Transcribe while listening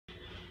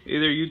Hey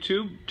there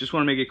YouTube, just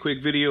want to make a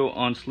quick video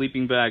on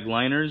sleeping bag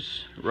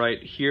liners. Right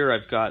here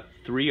I've got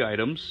three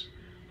items.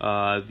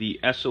 The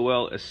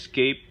SOL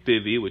Escape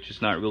Bivvy, which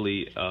is not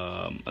really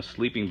a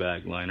sleeping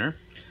bag liner.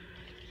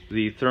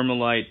 The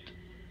Thermolite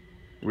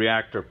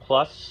Reactor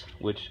Plus,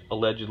 which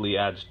allegedly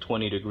adds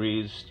 20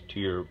 degrees to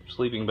your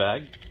sleeping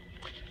bag.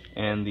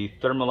 And the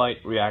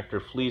Thermolite Reactor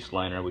Fleece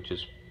liner, which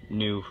is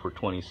new for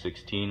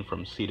 2016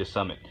 from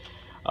Summit.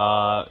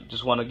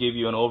 Just want to give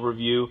you an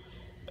overview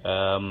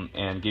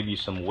and give you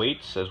some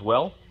weights as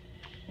well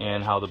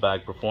and how the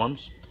bag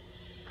performs.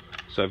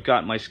 So I've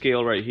got my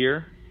scale right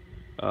here.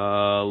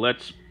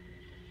 Let's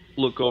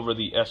look over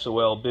the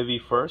SOL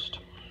Bivvy first.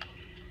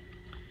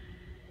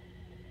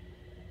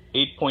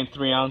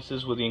 8.3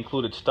 ounces with the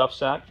included stuff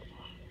sack.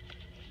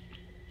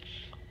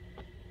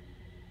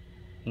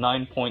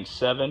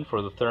 9.7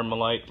 for the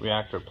Thermolite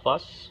Reactor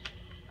Plus.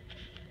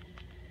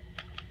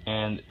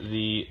 And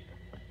the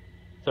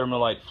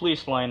Thermolite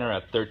Fleece liner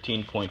at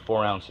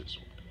 13.4 ounces.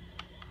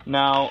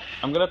 Now,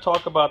 I'm going to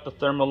talk about the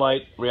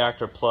Thermolite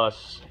Reactor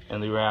Plus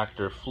and the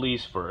Reactor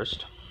Fleece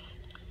first.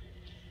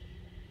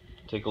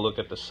 Take a look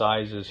at the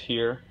sizes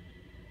here.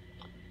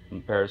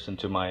 In comparison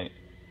to my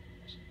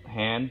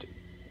hand,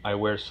 I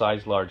wear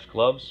size large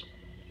gloves.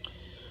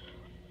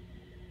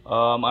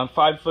 I'm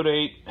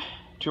 5'8",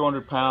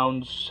 200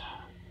 pounds,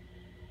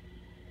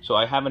 so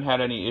I haven't had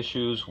any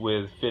issues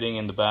with fitting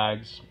in the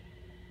bags.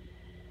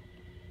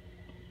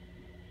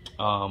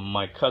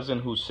 My cousin,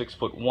 who's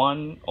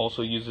 6'1",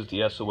 also uses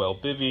the SOL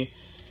Bivvy,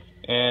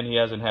 and he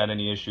hasn't had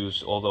any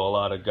issues, although a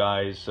lot of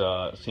guys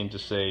seem to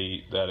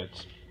say that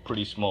it's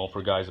pretty small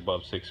for guys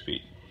above 6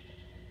 feet.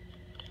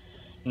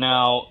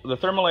 Now, the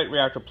Thermolite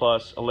Reactor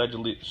Plus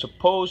allegedly is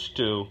supposed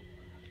to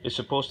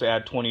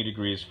add 20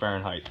 degrees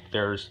Fahrenheit.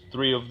 There's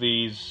 3 of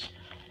these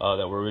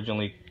that were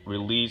originally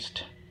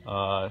released,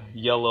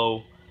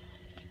 yellow,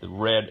 the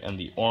red, and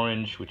the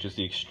orange, which is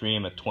the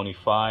extreme at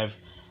 25.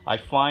 I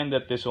find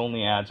that this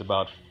only adds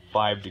about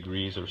 5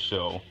 degrees or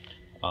so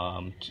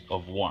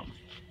of warmth.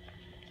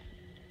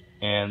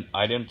 And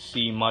I didn't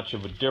see much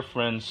of a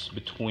difference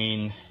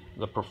between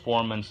the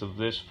performance of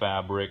this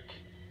fabric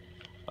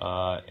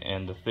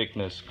and the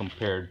thickness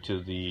compared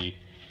to the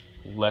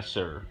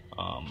lesser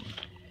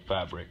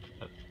fabric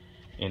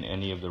in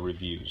any of the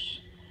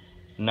reviews.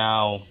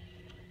 Now,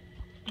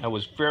 I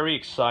was very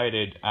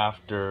excited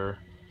after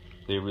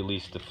they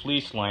released the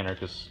fleece liner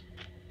because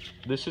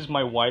this is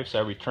my wife's. I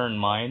returned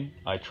mine.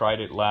 I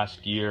tried it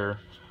last year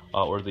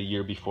or the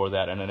year before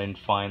that, and I didn't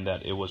find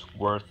that it was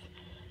worth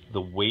the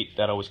weight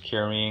that I was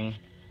carrying,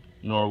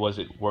 nor was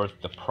it worth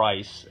the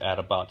price at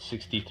about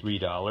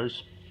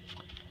 $63.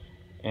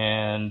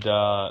 And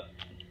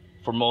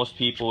for most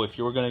people, if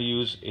you were going to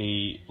use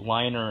a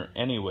liner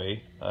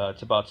anyway,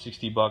 it's about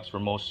 $60 for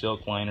most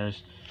silk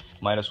liners.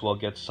 Might as well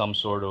get some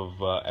sort of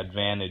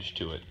advantage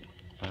to it,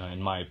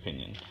 in my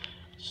opinion.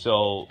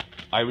 So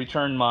I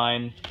returned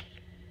mine.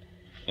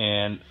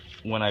 And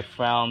when I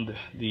found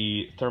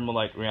the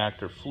Thermolite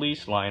Reactor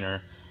Fleece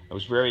liner, I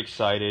was very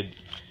excited.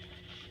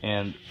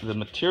 And the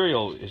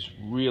material is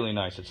really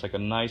nice. It's like a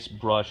nice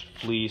brushed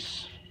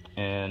fleece,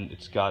 and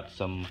it's got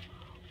some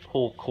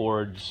pull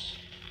cords.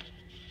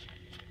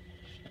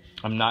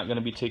 I'm not going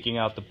to be taking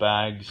out the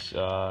bags.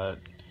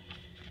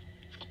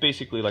 It's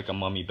basically like a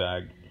mummy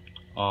bag.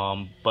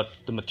 But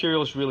the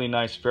material is really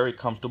nice, very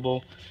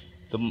comfortable.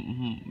 The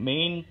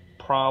main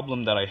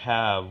problem that I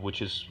have,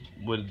 which is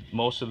with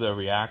most of the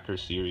Reactor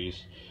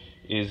series,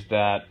 is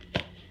that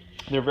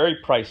they're very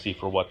pricey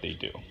for what they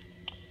do.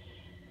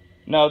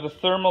 Now, the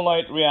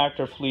Thermolite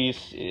Reactor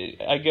Fleece,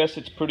 I guess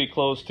it's pretty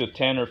close to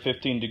 10 or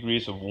 15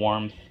 degrees of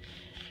warmth.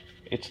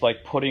 It's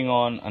like putting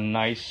on a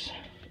nice,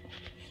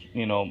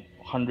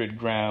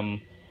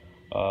 100-gram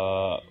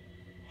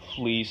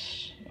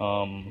fleece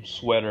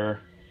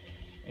sweater,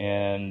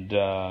 and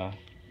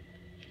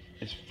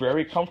it's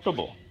very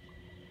comfortable.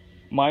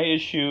 My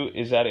issue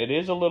is that it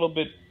is a little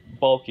bit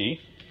bulky,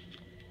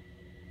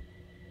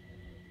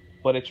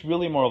 but it's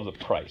really more of the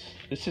price.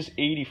 This is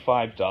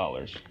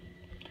 $85.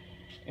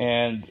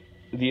 And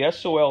the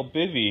SOL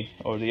Bivvy,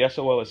 or the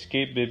SOL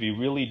Escape Bivvy,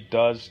 really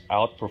does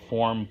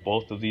outperform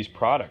both of these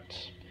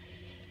products.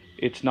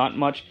 It's not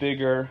much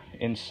bigger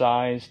in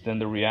size than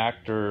the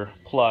Reactor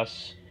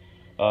Plus.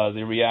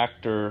 The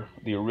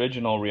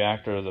original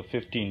Reactor, the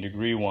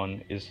 15-degree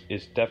one,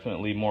 is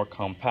definitely more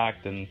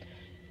compact than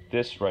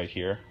this right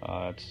here.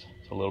 It's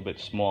a little bit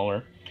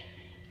smaller,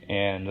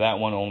 and that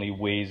one only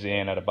weighs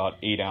in at about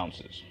 8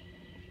 ounces.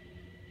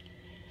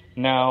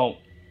 Now,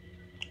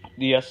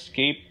 the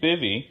Escape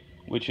Bivvy,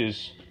 which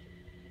is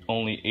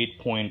only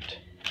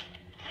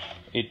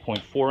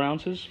 8.4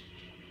 ounces,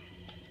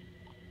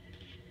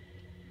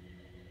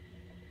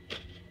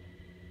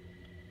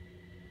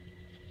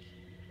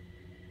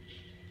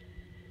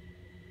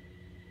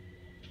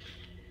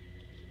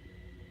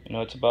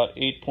 it's about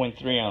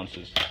 8.3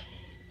 ounces.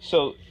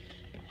 So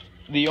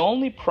the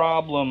only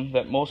problem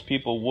that most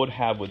people would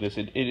have with this,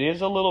 it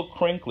is a little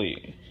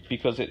crinkly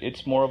because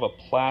it's more of a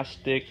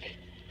plastic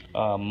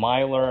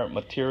mylar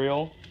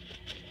material,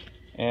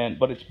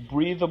 but it's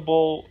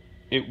breathable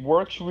It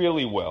works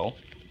really well.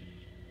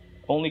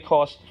 Only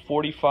costs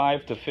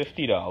 $45 to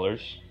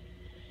 $50.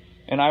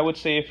 And I would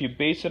say if you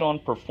base it on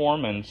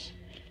performance,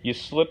 you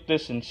slip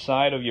this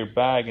inside of your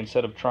bag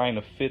instead of trying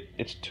to fit.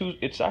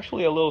 It's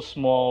actually a little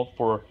small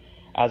for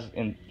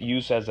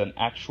use as an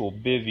actual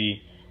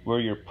bivvy, where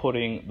you're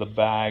putting the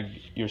bag,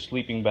 your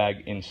sleeping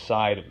bag,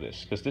 inside of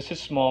this, because this is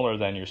smaller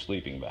than your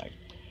sleeping bag.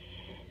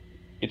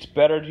 It's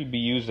better to be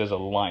used as a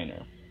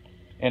liner,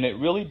 and it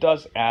really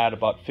does add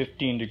about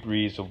 15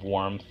 degrees of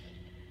warmth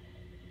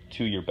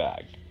to your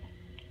bag,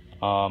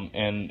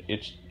 and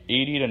it's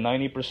 80 to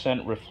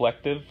 90%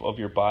 reflective of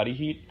your body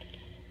heat.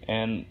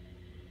 And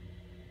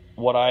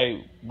what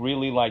I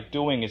really like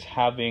doing is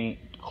having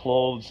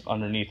clothes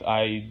underneath.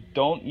 I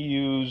don't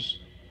use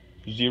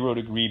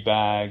 0-degree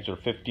bags or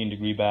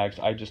 15-degree bags.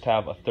 I just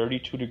have a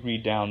 32-degree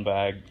down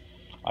bag.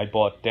 I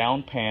bought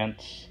down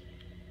pants,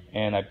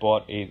 and I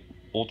bought a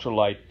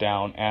ultralight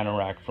down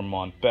anorak from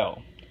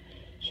Montbell.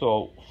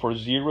 So for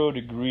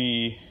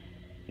 0-degree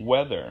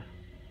weather,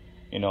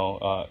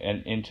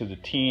 and into the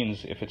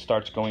teens, if it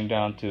starts going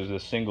down to the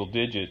single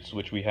digits,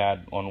 which we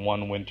had on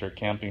one winter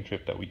camping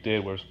trip that we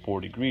did, where it was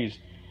 4 degrees,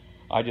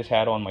 I just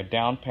had on my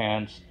down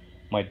pants,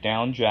 my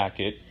down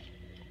jacket,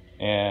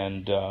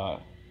 and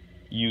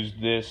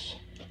used this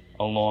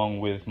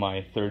along with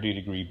my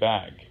 30-degree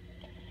bag.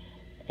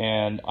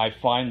 And I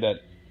find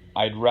that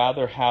I'd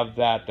rather have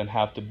that than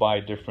have to buy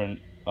different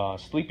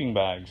sleeping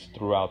bags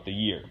throughout the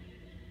year.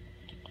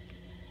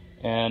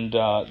 And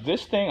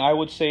this thing, I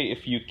would say,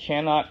 if you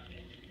cannot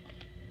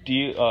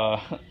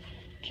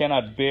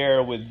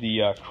bear with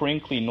the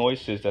crinkly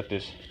noises that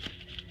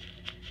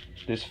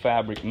this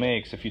fabric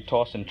makes, if you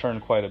toss and turn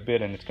quite a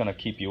bit, and it's going to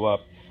keep you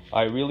up,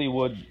 I really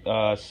would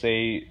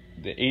say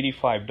the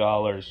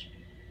 $85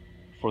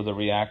 for the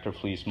Reactor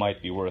Fleece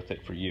might be worth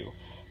it for you.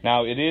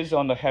 Now, it is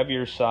on the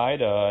heavier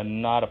side,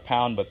 not a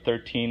pound, but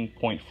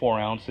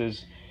 13.4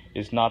 ounces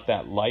is not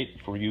that light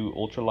for you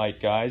ultralight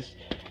guys.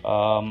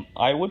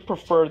 I would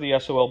prefer the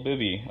SOL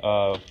Bivvy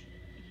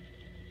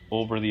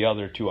over the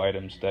other two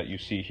items that you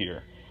see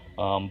here.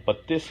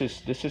 But this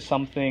is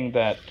something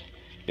that,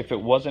 if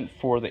it wasn't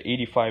for the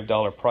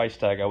 $85 price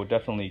tag, I would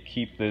definitely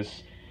keep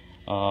this,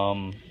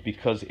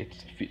 because it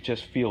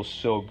just feels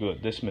so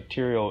good. This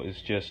material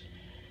is just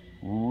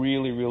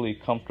really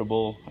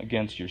comfortable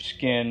against your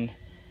skin,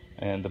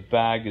 and the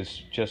bag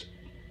is just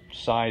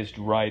sized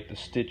right. The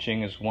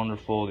stitching is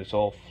wonderful. It's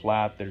all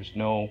flat. There's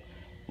no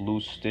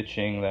loose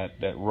stitching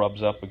that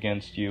rubs up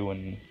against you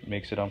and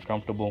makes it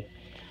uncomfortable.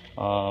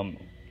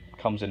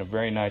 Comes in a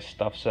very nice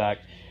stuff sack.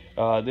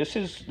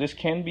 This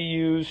can be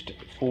used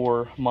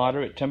for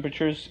moderate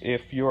temperatures.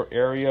 If your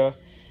area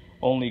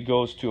only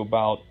goes to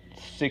about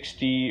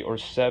 60 or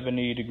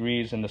 70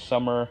 degrees in the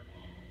summer,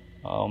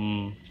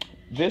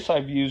 this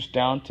I've used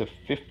down to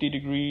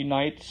 50-degree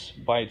nights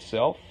by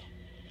itself,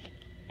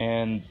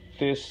 and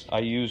this I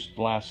used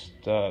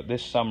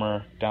this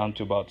summer down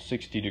to about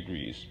 60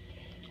 degrees.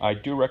 I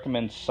do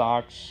recommend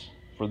socks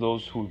for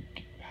those who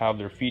have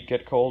their feet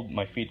get cold.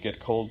 My feet get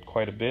cold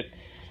quite a bit,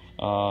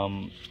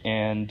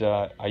 and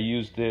I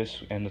used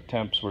this, and the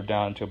temps were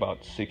down to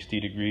about 60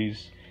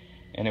 degrees,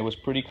 and it was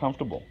pretty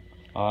comfortable.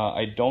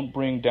 I don't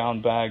bring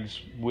down bags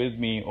with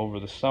me over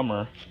the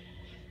summer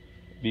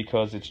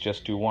because it's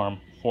just too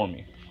warm for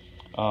me.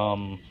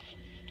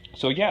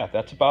 So yeah,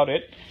 that's about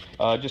it.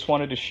 Just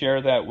wanted to share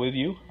that with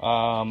you.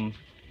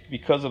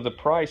 Because of the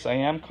price, I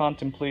am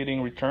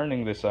contemplating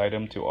returning this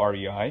item to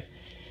REI.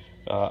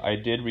 I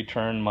did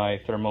return my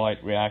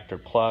Thermolite Reactor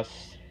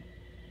Plus.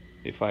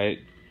 This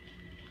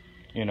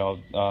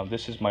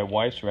is my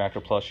wife's Reactor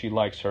Plus. She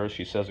likes hers.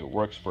 She says it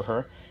works for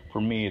her. For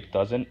me, it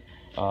doesn't.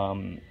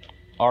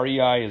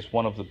 REI is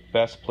one of the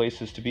best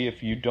places to be.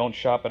 If you don't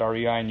shop at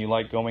REI and you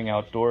like going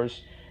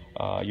outdoors,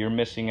 you're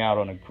missing out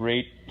on a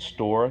great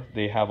store.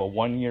 They have a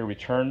 1-year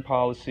return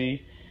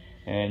policy,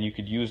 and you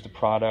could use the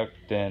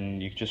product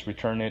and you just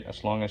return it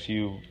as long as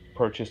you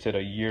purchased it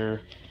a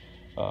year.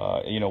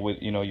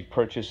 You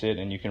purchase it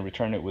and you can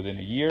return it within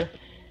a year.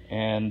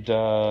 And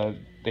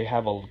they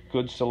have a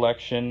good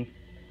selection.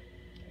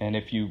 And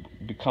if you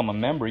become a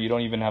member, you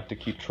don't even have to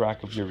keep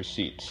track of your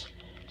receipts.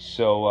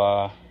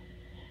 So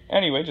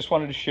anyway, just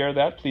wanted to share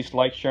that. Please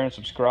like, share, and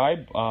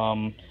subscribe.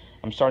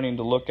 I'm starting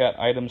to look at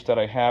items that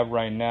I have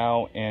right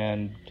now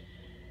and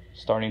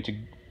starting to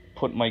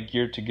put my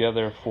gear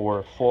together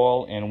for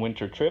fall and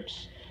winter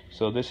trips.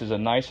 So this is a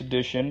nice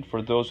addition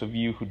for those of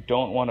you who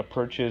don't want to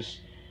purchase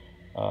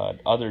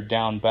other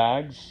down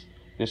bags.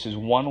 This is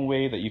one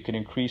way that you can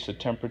increase the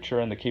temperature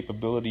and the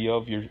capability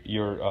of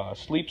your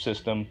sleep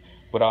system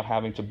without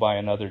having to buy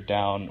another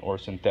down or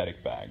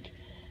synthetic bag.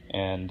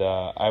 And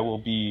I will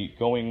be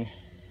going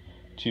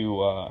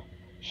to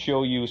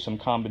show you some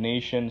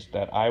combinations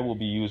that I will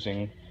be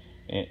using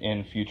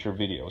in future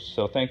videos.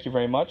 So thank you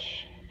very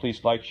much.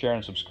 Please like, share,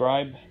 and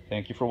subscribe.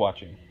 Thank you for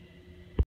watching.